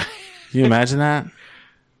 Right. Can you imagine that?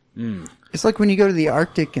 It's like when you go to the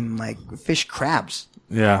Arctic and like fish crabs.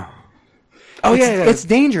 Yeah. Oh It's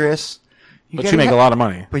dangerous. But you make a lot of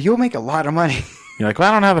money. But you'll make a lot of money. You're like, well,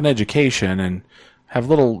 I don't have an education and have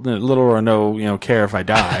little or no, care if I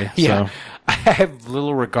die. Yeah. So, I have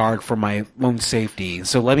little regard for my own safety,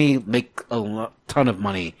 so let me make a ton of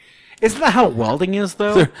money. Isn't that how welding is,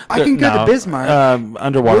 though? I can go to Bismarck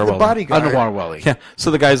underwater with a welding. bodyguard. Underwater welding. Yeah. So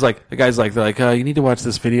the guy's like, they're like, you need to watch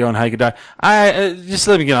this video on how you could die. Just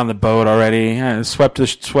let me get on the boat already.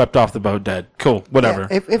 Swept off the boat, dead. Cool. Whatever.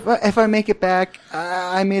 Yeah, if I make it back,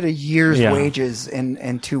 I made a year's Yeah. wages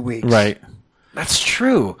in 2 weeks. Right. That's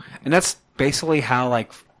true. And that's basically how,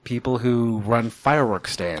 like, people who run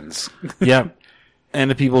fireworks stands. Yeah. And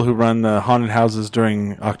the people who run the haunted houses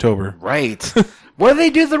during October. Right. What do they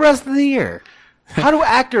do the rest of the year? How do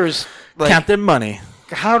actors, like, Count their money.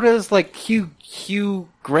 how does, like, Hugh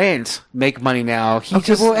Grant make money now? He Okay,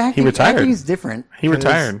 just, well, acting, he retired. acting is different. He 'cause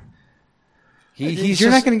retired. he's You're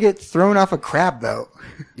just, not going to get thrown off a crab, though.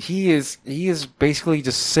 he is basically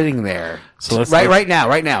just sitting there. So let's- right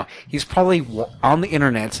now. He's probably on the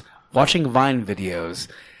internet watching Vine videos.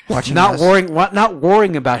 Watching not us.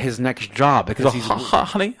 worrying about his next job because he's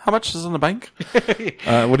Honey, how much is in the bank? What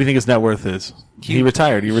do you think his net worth is? He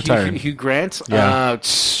retired. He retired. Hugh Grant? Yeah.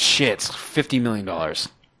 Shit, $50 million. I'm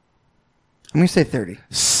going to say 30.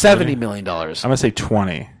 $70 million. I'm going to say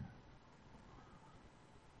 20.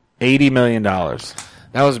 $80 million.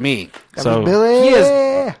 That was me. So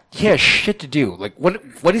Billy! He has shit to do. Like,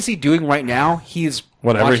 what is he doing right now? He's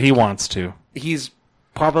whatever watching- he wants to. He's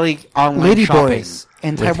probably online Lady shopping. Boys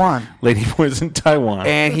in Taiwan. Ladyboys in Taiwan.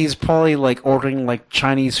 And he's probably, like, ordering, like,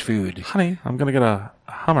 Chinese food. Honey, I'm going to get a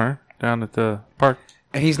Hummer down at the park.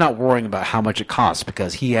 And he's not worrying about how much it costs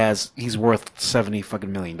because he's worth $70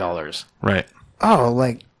 million. Right. Oh,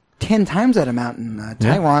 like 10 times that amount in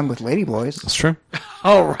Taiwan with Lady Boys. That's true.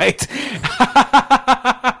 Oh, right.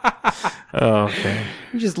 Oh, okay.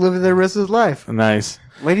 He just lived the rest of his life. Nice.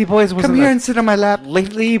 Ladyboys wasn't Come here and sit on my lap.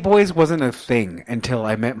 Ladyboys wasn't a thing until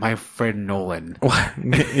I met my friend Nolan.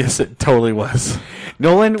 Yes, it totally was.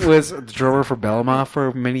 Nolan was the drummer for Belma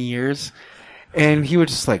for many years, and he was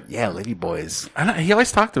just like, "Yeah, Ladyboys." I know, he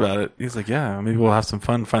always talked about it. He's like, yeah, maybe we'll have some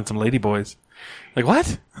fun, find some ladyboys. Like,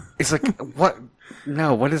 what? It's like, what?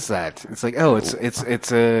 No, what is that? It's like, oh, it's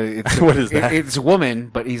What is that? It's a woman,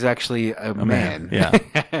 but he's actually a man. Yeah.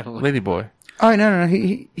 Ladyboy. Oh, no.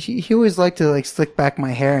 He always liked to like slick back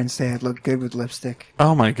my hair and say I'd look good with lipstick.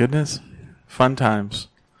 Oh, my goodness. Fun times.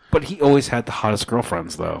 But he always had the hottest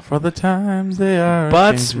girlfriends, though. For the times they are.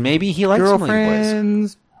 But changing. maybe he likes some ladyboys.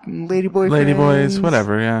 Girlfriends, ladyboy Ladyboys, friends.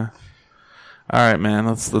 whatever, yeah. All right, man.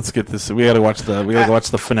 Let's get this. We got to watch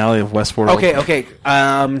the finale of Westworld. Okay.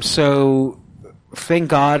 So thank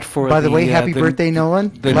God for By the way, the, happy birthday,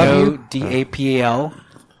 Nolan. The Love no you. DAPL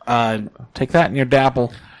Take that in your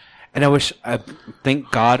dapple. And thank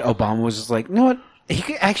God Obama was just like, you know what? He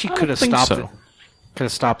could have stopped so. it. Could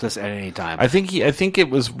have stopped this at any time. I think it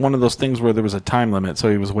was one of those things where there was a time limit, so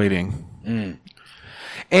he was waiting.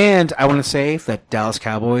 And I want to say that Dallas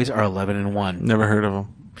Cowboys are 11-1. Never heard of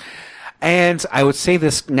him. And I would say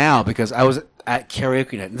this now because I was at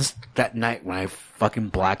karaoke night. That night when I fucking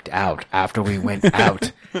blacked out after we went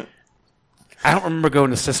out. I don't remember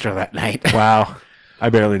going to Sister that night. Wow. I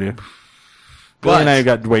barely do. Billy and I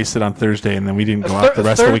got wasted on Thursday, and then we didn't go out the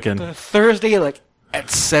rest of the weekend. Thursday, like, at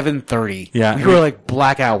 7:30. Yeah. We were, like,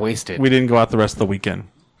 blackout wasted. We didn't go out the rest of the weekend.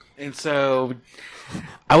 And so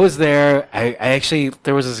I was there. I actually,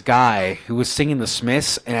 there was this guy who was singing the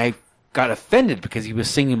Smiths, and I got offended because he was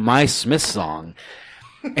singing my Smiths song.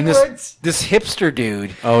 And this hipster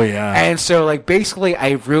dude. Oh, yeah. And so, like, basically,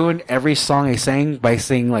 I ruined every song I sang by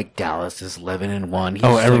saying, like, Dallas is 11-1.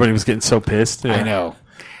 Everybody was getting so pissed. Yeah. I know.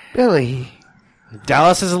 Billy.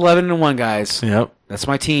 Dallas is 11-1, guys. Yep. That's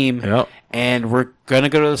my team. Yep. And we're gonna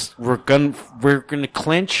go to this, we're gonna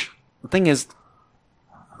clinch. The thing is,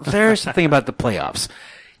 there's the thing about the playoffs.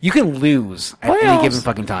 You can lose at any given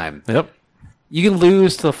fucking time. Yep. You can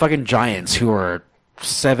lose to the fucking Giants, who are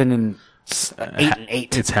 7-8.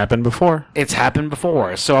 It's happened before. It's happened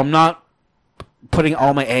before. So I'm not putting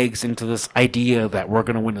all my eggs into this idea that we're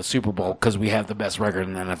going to win the Super Bowl because we have the best record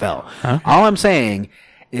in the NFL. Okay. All I'm saying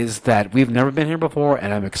is that we've never been here before,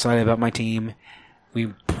 and I'm excited about my team.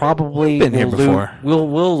 We probably Been here before.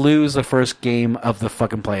 We'll lose the first game of the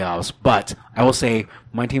fucking playoffs, but I will say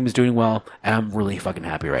my team is doing well, and I'm really fucking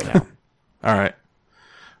happy right now. All right.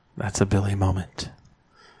 That's a Billy moment.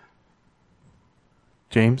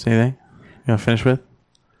 James, anything you want to finish with?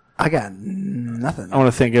 I got nothing. I want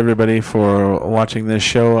to thank everybody for watching this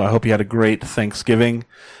show. I hope you had a great Thanksgiving.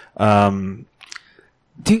 Dude,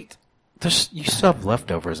 you still have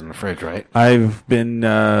leftovers in the fridge, right? I've been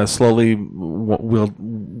slowly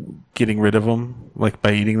getting rid of them, like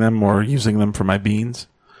by eating them or using them for my beans.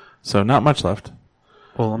 So not much left.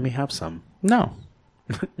 Well, let me have some. No.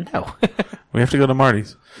 No. We have to go to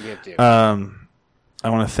Marty's. You have to. I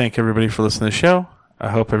want to thank everybody for listening to the show. I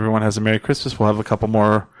hope everyone has a Merry Christmas. We'll have a couple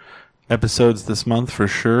more episodes this month for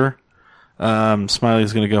sure.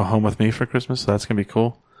 Smiley's going to go home with me for Christmas, so that's going to be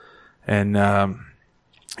cool. And,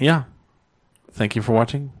 yeah. Thank you for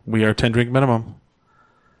watching. We are 10 Drink Minimum.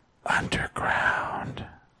 Underground.